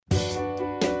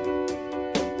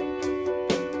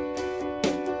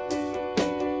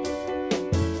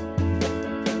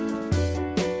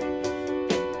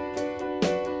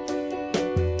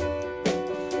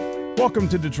Welcome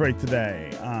to Detroit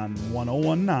Today on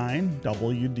 1019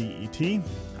 WDET.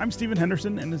 I'm Stephen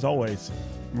Henderson, and as always,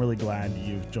 I'm really glad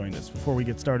you've joined us. Before we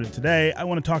get started today, I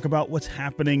want to talk about what's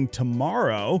happening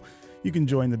tomorrow. You can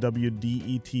join the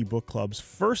WDET Book Club's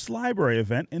first library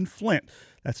event in Flint.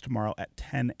 That's tomorrow at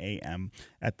 10 a.m.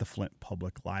 at the Flint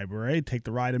Public Library. Take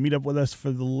the ride and meet up with us for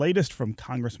the latest from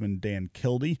Congressman Dan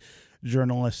Kildee,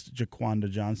 journalist Jaquanda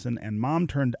Johnson, and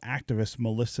mom-turned-activist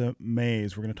Melissa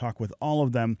Mays. We're going to talk with all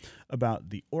of them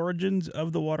about the origins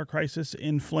of the water crisis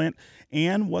in Flint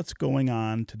and what's going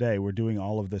on today. We're doing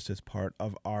all of this as part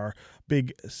of our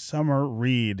big summer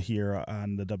read here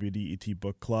on the WDET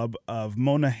Book Club of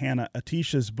Mona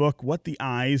Hanna-Attisha's book, What the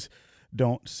Eyes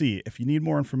Don't See. If you need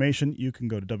more information, you can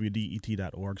go to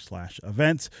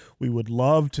wdet.org/events. We would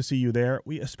love to see you there.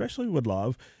 We especially would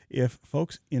love if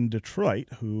folks in Detroit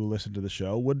who listen to the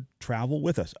show would travel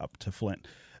with us up to Flint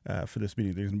for this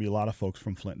meeting. There's going to be a lot of folks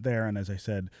from Flint there. And as I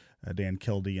said, Dan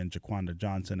Kildee and Jaquanda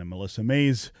Johnson and Melissa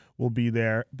Mays will be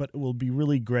there. But it will be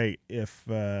really great if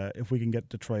we can get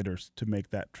Detroiters to make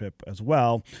that trip as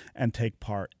well and take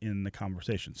part in the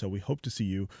conversation. So we hope to see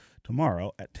you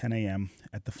tomorrow at 10 a.m.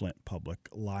 at the Flint Public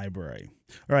Library.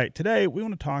 All right, today we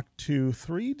want to talk to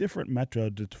three different Metro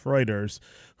Detroiters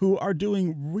who are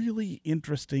doing really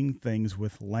interesting things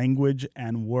with language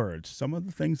and words. Some of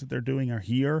the things that they're doing are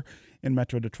here in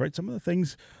Metro Detroit. Some of the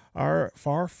things are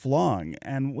far-flung,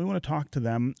 and we want to talk to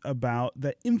them about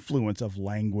the influence of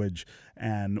language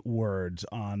and words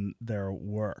on their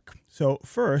work. So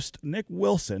first, Nik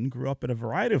Willson grew up in a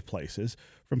variety of places,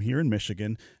 from here in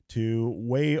Michigan to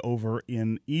way over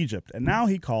in Egypt, and now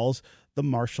he calls the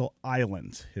Marshall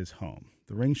Islands his home.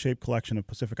 The ring-shaped collection of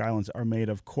Pacific Islands are made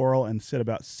of coral and sit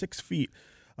about 6 feet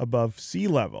above sea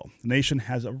level. The nation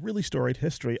has a really storied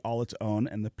history all its own,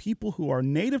 and the people who are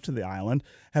native to the island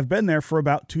have been there for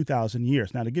about 2,000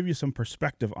 years. Now, to give you some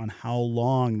perspective on how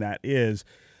long that is,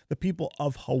 the people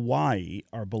of Hawaii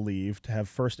are believed to have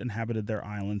first inhabited their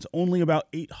islands only about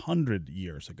 800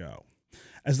 years ago.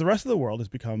 As the rest of the world has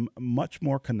become much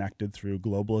more connected through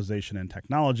globalization and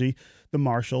technology, the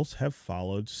Marshalls have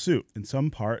followed suit, in some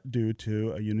part due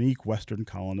to a unique Western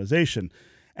colonization.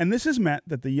 And this has meant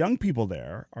that the young people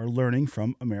there are learning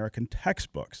from American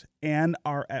textbooks and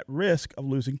are at risk of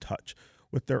losing touch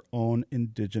with their own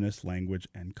indigenous language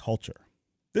and culture.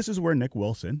 This is where Nik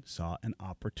Willson saw an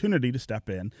opportunity to step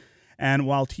in, and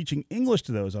while teaching English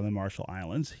to those on the Marshall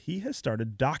Islands, he has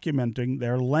started documenting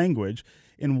their language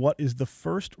in what is the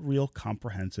first real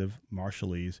comprehensive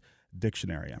Marshallese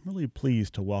dictionary. I'm really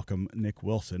pleased to welcome Nik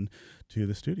Willson to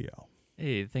the studio.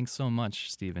 Hey, thanks so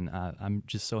much, Stephen. I'm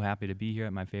just so happy to be here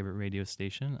at my favorite radio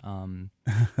station.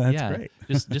 That's great.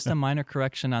 just a minor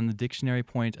correction on the dictionary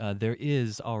point. There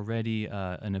is already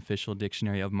an official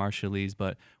dictionary of Marshallese,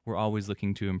 but we're always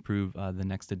looking to improve the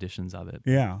next editions of it.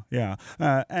 Yeah.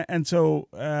 And so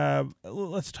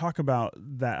let's talk about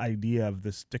that idea of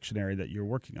this dictionary that you're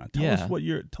working on.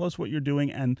 Tell us what you're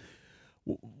doing and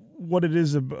what it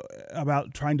is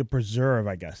about trying to preserve,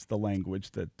 I guess, the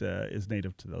language that is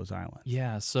native to those islands.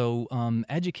 Yeah, so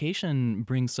education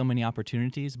brings so many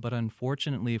opportunities, but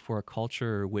unfortunately for a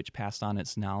culture which passed on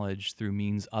its knowledge through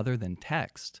means other than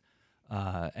text,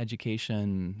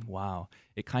 education,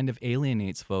 it kind of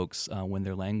alienates folks when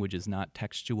their language is not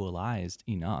textualized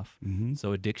enough. Mm-hmm.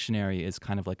 So a dictionary is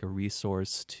kind of like a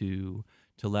resource to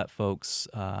let folks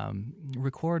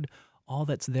record all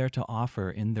that's there to offer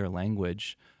in their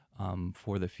language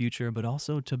for the future, but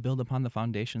also to build upon the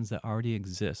foundations that already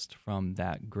exist from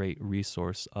that great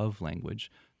resource of language.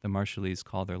 The Marshallese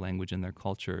call their language and their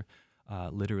culture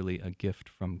literally a gift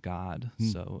from God.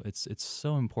 So it's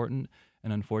so important,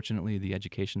 and unfortunately the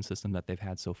education system that they've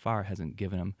had so far hasn't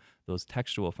given them those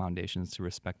textual foundations to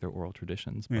respect their oral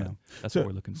traditions, but that's what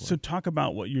we're looking for. So talk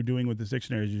about what you're doing with this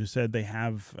dictionary. As you just said, they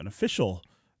have an official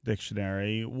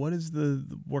dictionary. What is the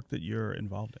work that you're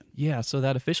involved in? Yeah, so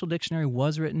that official dictionary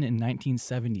was written in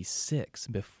 1976,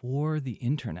 before the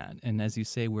internet. And as you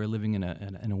say, we're living in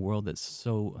a world that's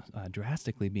so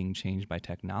drastically being changed by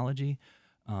technology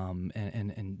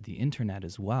and the internet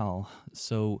as well.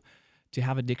 So to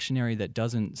have a dictionary that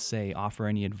doesn't say offer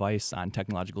any advice on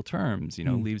technological terms,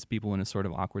 leaves people in a sort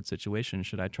of awkward situation.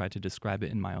 Should I try to describe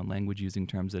it in my own language using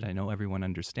terms that I know everyone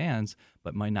understands,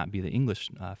 but might not be the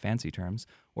English fancy terms,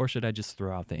 or should I just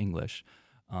throw out the English?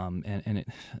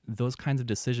 Those kinds of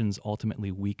decisions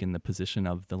ultimately weaken the position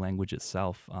of the language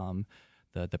itself,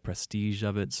 the prestige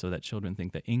of it, so that children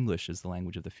think that English is the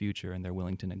language of the future and they're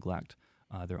willing to neglect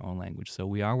their own language. So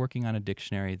we are working on a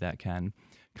dictionary that can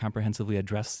comprehensively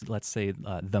address, let's say,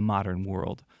 the modern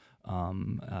world.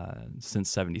 since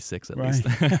 76 at Right. least.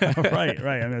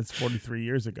 Right. I mean, it's 43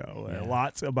 years ago. Yeah.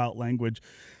 Lots about language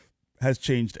has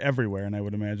changed everywhere, and I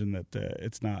would imagine that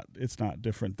it's not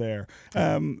different there.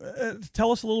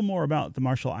 Tell us a little more about the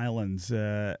Marshall Islands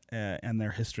and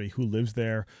their history. Who lives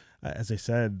there? As I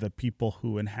said, the people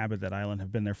who inhabit that island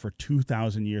have been there for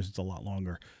 2,000 years. It's a lot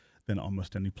longer than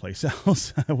almost any place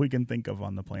else we can think of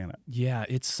on the planet. Yeah,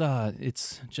 it's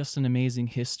just an amazing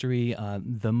history.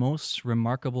 The most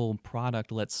remarkable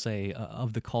product, let's say,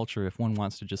 of the culture, if one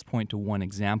wants to just point to one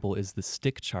example, is the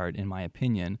stick chart, in my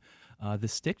opinion. The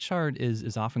stick chart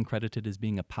is often credited as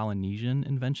being a Polynesian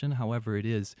invention. However, it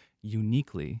is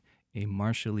uniquely a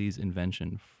Marshallese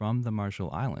invention from the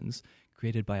Marshall Islands,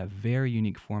 created by a very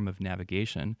unique form of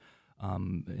navigation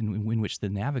in which the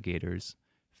navigators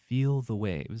feel the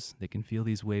waves. They can feel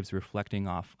these waves reflecting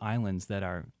off islands that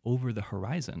are over the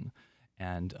horizon.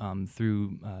 And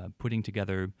through putting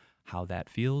together how that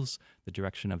feels, the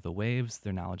direction of the waves,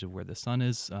 their knowledge of where the sun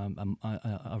is,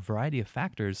 a variety of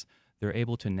factors, they're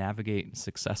able to navigate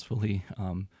successfully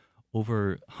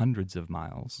over hundreds of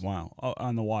miles. Wow. Oh,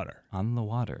 on the water. On the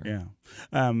water.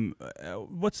 Yeah.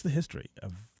 What's the history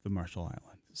of the Marshall Islands?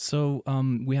 So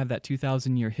we have that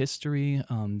 2,000-year history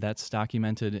that's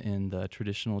documented in the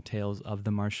traditional tales of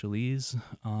the Marshallese.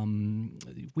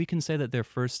 We can say that they're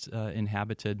first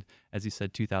inhabited, as you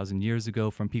said, 2,000 years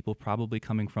ago, from people probably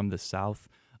coming from the south,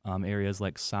 areas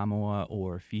like Samoa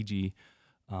or Fiji,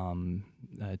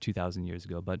 2,000 years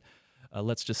ago. But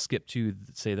let's just skip to,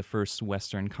 say, the first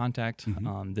Western contact.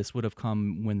 Mm-hmm. This would have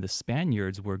come when the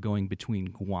Spaniards were going between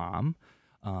Guam,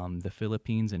 the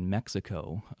Philippines, and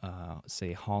Mexico,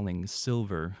 say, hauling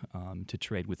silver to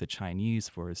trade with the Chinese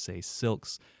for, say,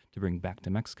 silks to bring back to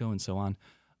Mexico and so on.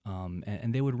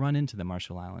 And they would run into the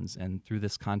Marshall Islands. And through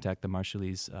this contact, the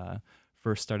Marshallese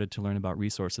first started to learn about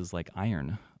resources like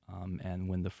iron. And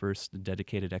when the first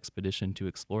dedicated expedition to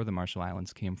explore the Marshall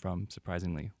Islands came from,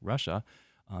 surprisingly, Russia,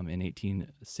 in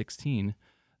 1816,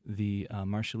 the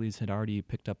Marshallese had already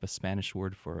picked up a Spanish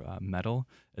word for metal,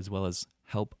 as well as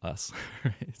help us.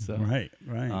 So, right.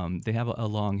 They have a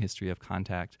long history of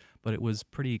contact, but it was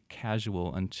pretty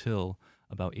casual until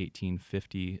about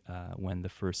 1850 when the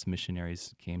first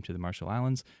missionaries came to the Marshall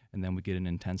Islands, and then we get an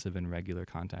intensive and regular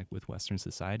contact with Western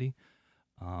society.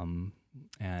 And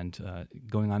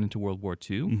going on into World War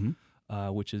II,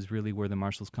 Mm-hmm. Which is really where the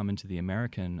Marshalls come into the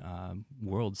American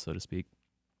world, so to speak.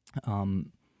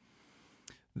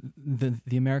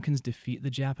 The Americans defeat the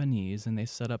Japanese, and they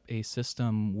set up a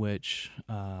system which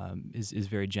is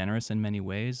very generous in many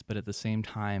ways, but at the same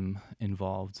time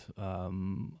involved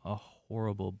a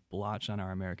horrible blotch on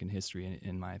our American history,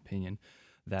 in my opinion,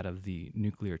 that of the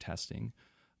nuclear testing.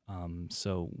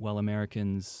 So while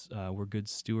Americans were good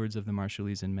stewards of the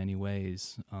Marshallese in many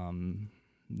ways,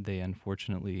 they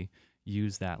unfortunately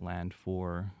used that land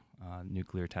for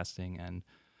nuclear testing, and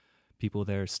people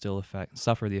there still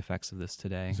suffer the effects of this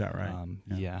today. Is that right?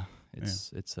 Yeah.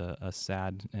 It's a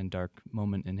sad and dark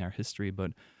moment in our history,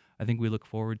 but I think we look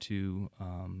forward to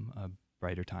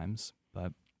brighter times.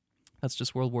 But that's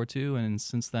just World War II, and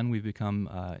since then we've become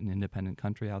an independent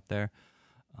country out there.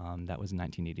 That was in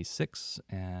 1986,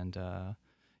 and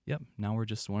now we're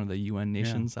just one of the UN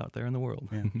nations out there in the world.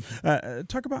 Yeah.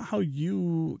 Talk about how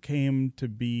you came to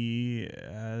be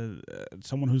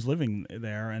someone who's living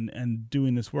there and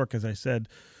doing this work. As I said,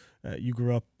 you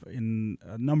grew up in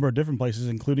a number of different places,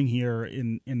 including here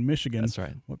in Michigan. That's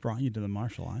right. What brought you to the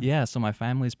Marshall Islands? Yeah, so my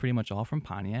family is pretty much all from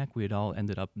Pontiac. We had all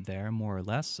ended up there, more or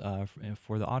less,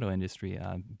 for the auto industry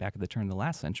back at the turn of the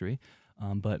last century.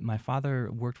 But my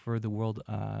father worked for the World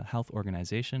Health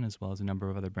Organization, as well as a number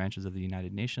of other branches of the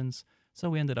United Nations. So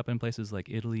we ended up in places like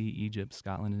Italy, Egypt,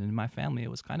 Scotland, and in my family,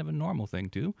 it was kind of a normal thing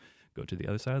to go to the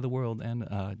other side of the world and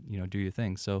do your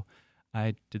thing. So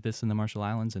I did this in the Marshall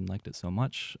Islands and liked it so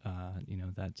much,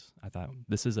 that I thought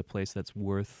this is a place that's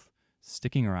worth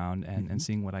sticking around and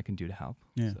seeing what I can do to help.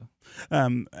 Yeah.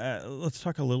 So. Let's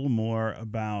talk a little more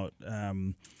about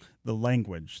the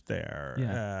language there.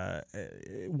 Yeah.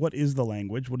 What is the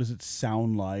language? What does it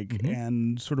sound like?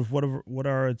 And sort of what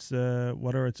are its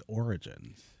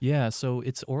origins? Yeah, so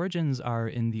its origins are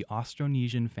in the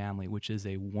Austronesian family, which is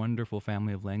a wonderful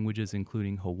family of languages,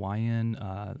 including Hawaiian,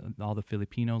 all the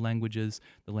Filipino languages,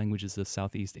 the languages of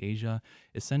Southeast Asia.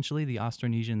 Essentially, the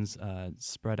Austronesians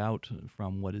spread out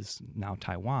from what is now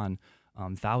Taiwan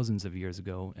thousands of years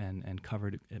ago and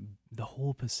covered the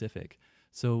whole Pacific.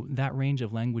 So that range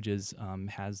of languages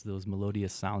has those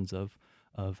melodious sounds of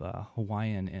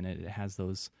Hawaiian in it. It has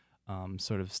those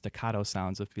sort of staccato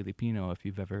sounds of Filipino, if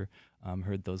you've ever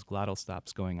heard those glottal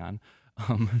stops going on.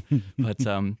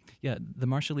 Yeah, the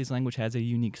Marshallese language has a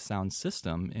unique sound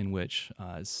system in which,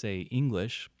 say,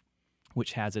 English,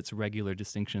 which has its regular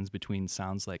distinctions between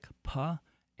sounds like p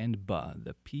and b,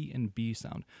 the p and b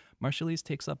sound. Marshallese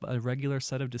takes up a regular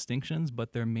set of distinctions,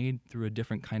 but they're made through a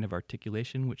different kind of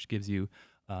articulation, which gives you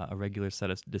a regular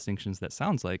set of distinctions that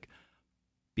sounds like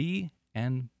b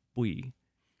and bui,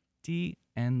 t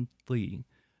and li.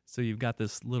 So you've got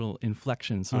this little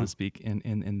inflection, so to speak,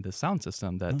 in the sound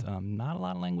system that not a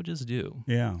lot of languages do.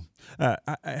 Yeah.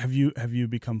 Have you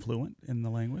become fluent in the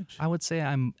language? I would say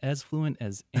I'm as fluent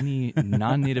as any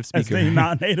non-native speaker. As a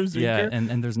non-native speaker? Yeah,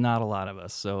 and there's not a lot of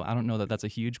us, so I don't know that that's a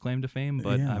huge claim to fame,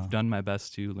 but Yeah. I've done my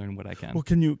best to learn what I can. Well,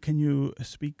 can you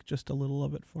speak just a little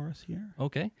of it for us here?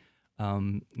 Okay.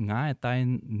 Nga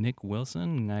tayo Nik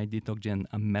Willson, nga dito dyan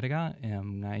Amerika,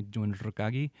 nga John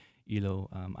Rukagi, ilo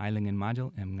Islangen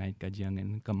Majel, nga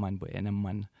kajiangen kaman bo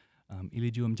enaman,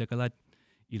 ilijuam jakalat,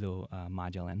 ilo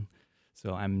Magellan.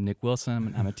 So I'm Nik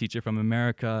Willson. I'm a teacher from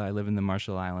America. I live in the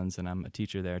Marshall Islands, and I'm a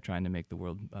teacher there trying to make the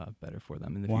world better for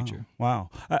them in the future.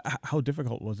 Wow. How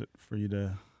difficult was it for you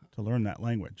to learn that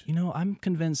language? You know, I'm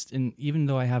convinced, and even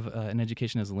though I have an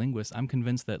education as a linguist, I'm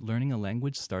convinced that learning a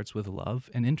language starts with love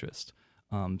and interest.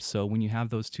 So when you have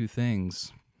those two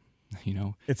things, you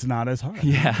know, it's not as hard.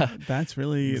 Yeah, that's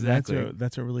really exactly.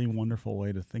 that's a really wonderful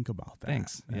way to think about that.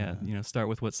 Thanks. Yeah, you know, start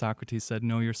with what Socrates said: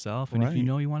 know yourself, and if you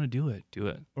know you want to do it, do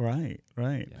it. Right.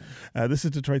 Yeah. This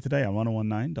is Detroit Today on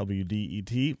 101.9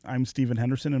 WDET. I'm Stephen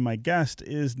Henderson, and my guest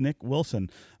is Nik Willson,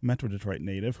 a Metro Detroit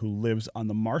native who lives on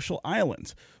the Marshall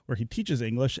Islands, where he teaches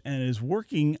English and is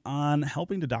working on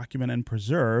helping to document and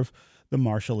preserve the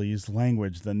Marshallese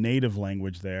language, the native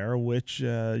language there, which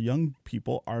young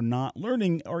people are not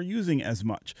learning or using as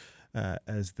much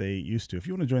as they used to. If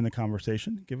you want to join the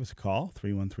conversation, give us a call,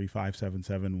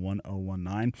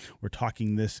 313-577-1019. We're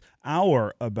talking this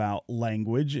hour about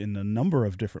language in a number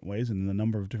of different ways, and in a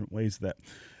number of different ways that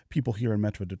people here in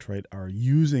Metro Detroit are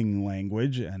using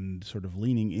language and sort of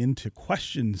leaning into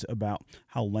questions about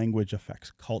how language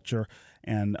affects culture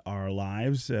and our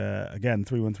lives. Again,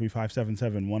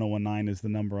 313-577-1019 is the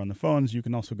number on the phones. You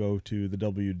can also go to the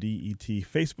WDET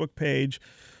Facebook page,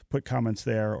 put comments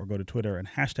there, or go to Twitter and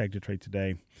hashtag Detroit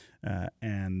Today,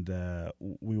 and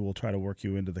we will try to work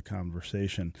you into the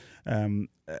conversation.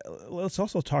 Let's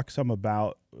also talk some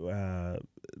about the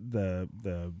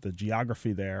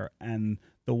geography there and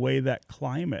the way that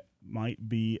climate might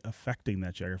be affecting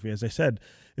that geography. As I said,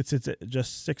 it's at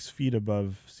just 6 feet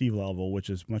above sea level, which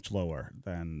is much lower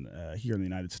than here in the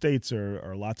United States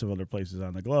or lots of other places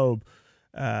on the globe.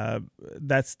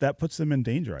 That puts them in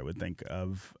danger, I would think,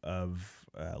 of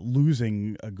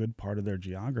losing a good part of their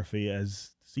geography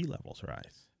as sea levels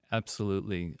rise.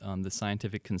 Absolutely. The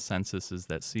scientific consensus is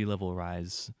that sea level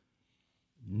rise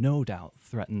no doubt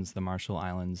threatens the Marshall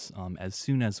Islands. As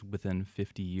soon as within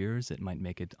 50 years, it might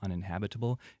make it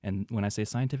uninhabitable. And when I say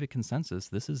scientific consensus,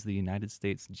 this is the United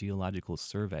States Geological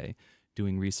Survey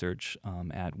doing research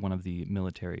at one of the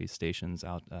military stations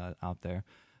out there.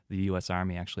 The U.S.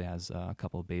 Army actually has a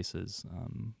couple of bases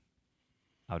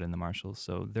out in the Marshalls,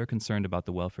 so they're concerned about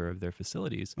the welfare of their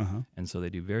facilities. And so they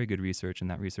do very good research, and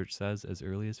that research says as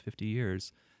early as 50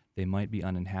 years, they might be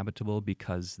uninhabitable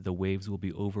because the waves will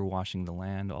be overwashing the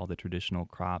land. All the traditional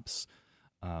crops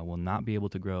will not be able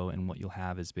to grow, and what you'll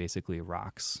have is basically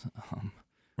rocks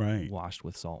washed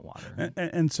with salt water.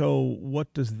 And so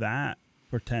what does that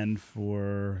portend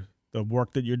for the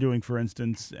work that you're doing, for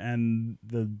instance, and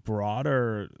the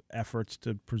broader efforts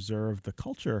to preserve the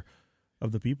culture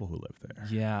of the people who live there?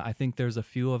 Yeah, I think there's a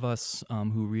few of us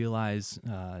who realize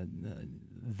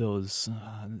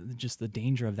just the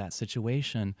danger of that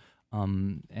situation,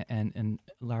 and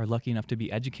are lucky enough to be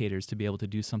educators to be able to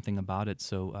do something about it.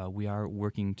 So we are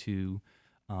working to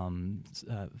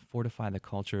fortify the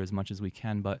culture as much as we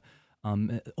can. But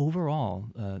overall,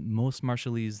 most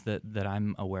Marshallese that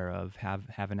I'm aware of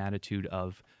have an attitude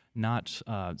of not,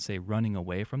 say, running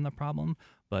away from the problem,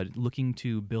 but looking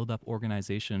to build up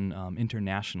organization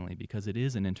internationally, because it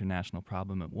is an international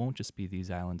problem. It won't just be these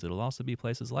islands. It'll also be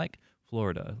places like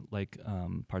Florida, like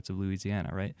parts of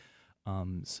Louisiana, right?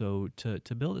 So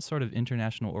to build a sort of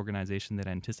international organization that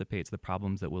anticipates the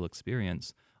problems that we'll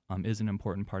experience is an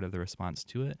important part of the response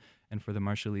to it. And for the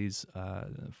Marshallese,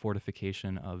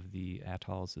 fortification of the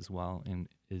atolls as well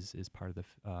is part of the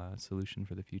solution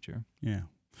for the future. Yeah.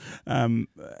 Let's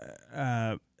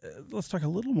talk a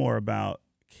little more about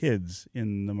kids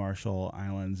in the Marshall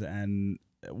Islands and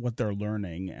what they're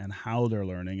learning and how they're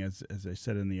learning. As I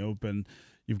said in the open,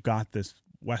 you've got this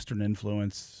Western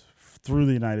influence through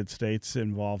the United States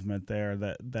involvement there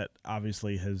that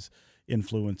obviously has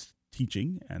influenced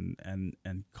teaching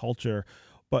and culture.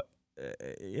 But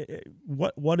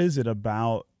what is it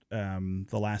about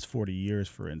the last 40 years,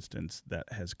 for instance,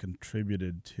 that has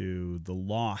contributed to the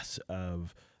loss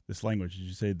of this language? As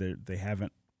you say, they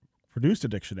haven't produced a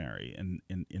dictionary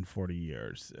in 40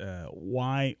 years.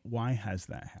 Why has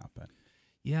that happened?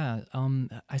 Yeah,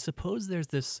 I suppose there's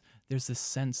this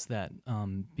sense that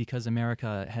because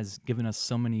America has given us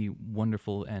so many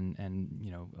wonderful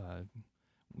and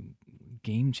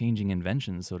game-changing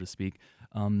inventions, so to speak,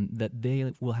 that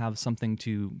they will have something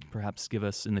to perhaps give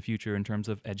us in the future in terms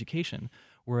of education.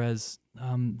 Whereas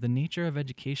the nature of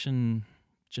education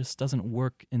just doesn't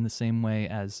work in the same way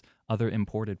as other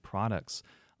imported products.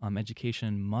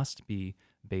 Education must be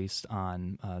based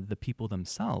on the people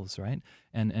themselves, right?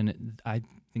 And I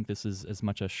think this is as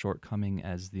much a shortcoming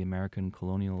as the American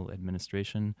colonial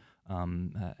administration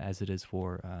as it is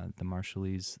for the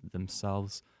Marshallese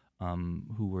themselves,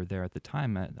 who were there at the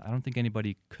time. I don't think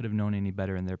anybody could have known any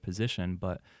better in their position,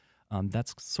 but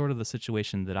that's sort of the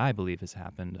situation that I believe has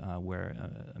happened, where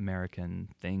American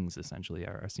things essentially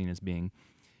are seen as being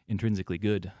intrinsically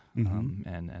good,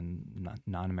 and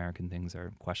non-American things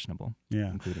are questionable,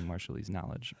 including Marshallese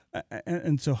knowledge.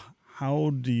 And so how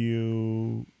do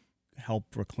you help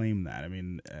reclaim that? I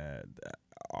mean,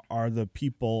 are the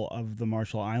people of the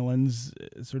Marshall Islands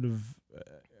sort of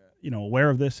aware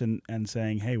of this and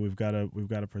saying, hey, we've got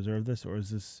to preserve this, or is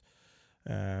this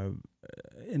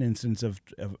an instance of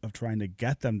trying to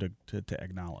get them to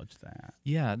acknowledge that?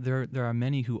 Yeah, there are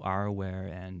many who are aware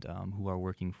and who are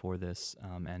working for this.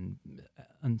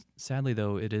 And sadly,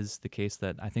 though, it is the case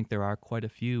that I think there are quite a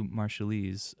few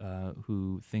Marshallese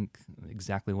who think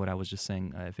exactly what I was just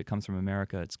saying. If it comes from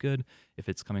America, it's good. If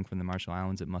it's coming from the Marshall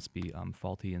Islands, it must be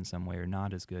faulty in some way or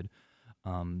not as good.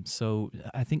 So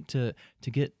I think to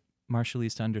get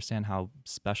Marshallese to understand how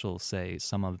special, say,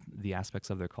 some of the aspects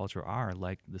of their culture are,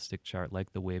 like the stick chart,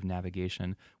 like the wave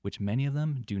navigation, which many of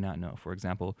them do not know. For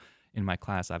example, in my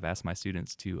class, I've asked my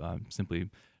students to simply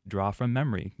draw from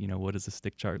memory, what does a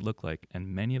stick chart look like? And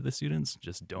many of the students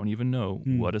just don't even know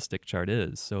what a stick chart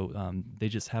is. So they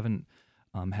just haven't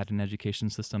had an education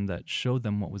system that showed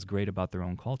them what was great about their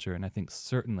own culture. And I think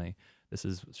certainly this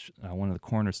is one of the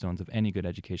cornerstones of any good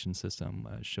education system.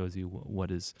 Shows you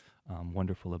what is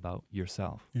wonderful about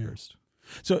yourself first.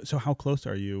 So how close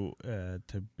are you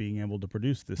to being able to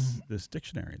produce this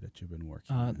dictionary that you've been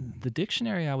working on? The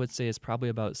dictionary, I would say, is probably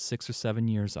about 6 or 7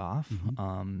 years off.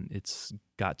 It's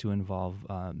got to involve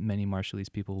many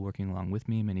Marshallese people working along with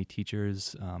me, many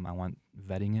teachers. I want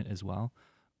vetting it as well.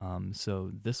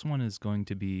 So this one is going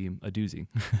to be a doozy.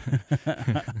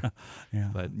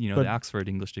 But the Oxford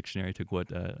English Dictionary took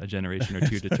a generation or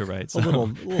two to write. So. a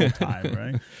little time,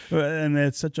 right? And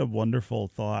it's such a wonderful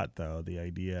thought, though, the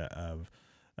idea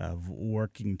of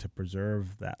working to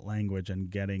preserve that language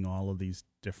and getting all of these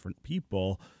different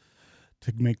people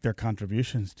to make their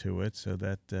contributions to it, so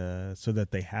that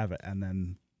they have it, and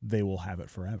then they will have it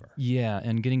forever. Yeah,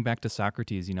 and getting back to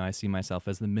Socrates, I see myself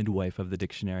as the midwife of the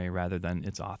dictionary rather than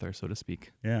its author, so to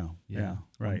speak. Yeah,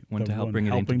 right. One to help bring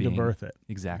it into being. Helping to birth it.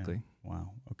 Exactly. Yeah.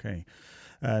 Wow, okay.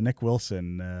 Nik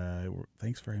Willson,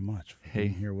 thanks very much for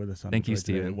being here with us on Thank you, Detroit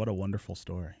Today. Stephen. What a wonderful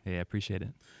story. Hey, I appreciate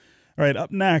it. All right,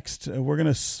 up next, we're going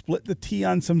to split the tea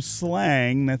on some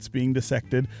slang that's being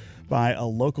dissected by a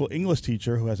local English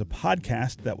teacher who has a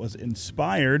podcast that was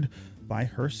inspired by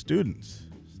her students.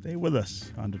 Stay with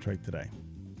us on Detroit Today.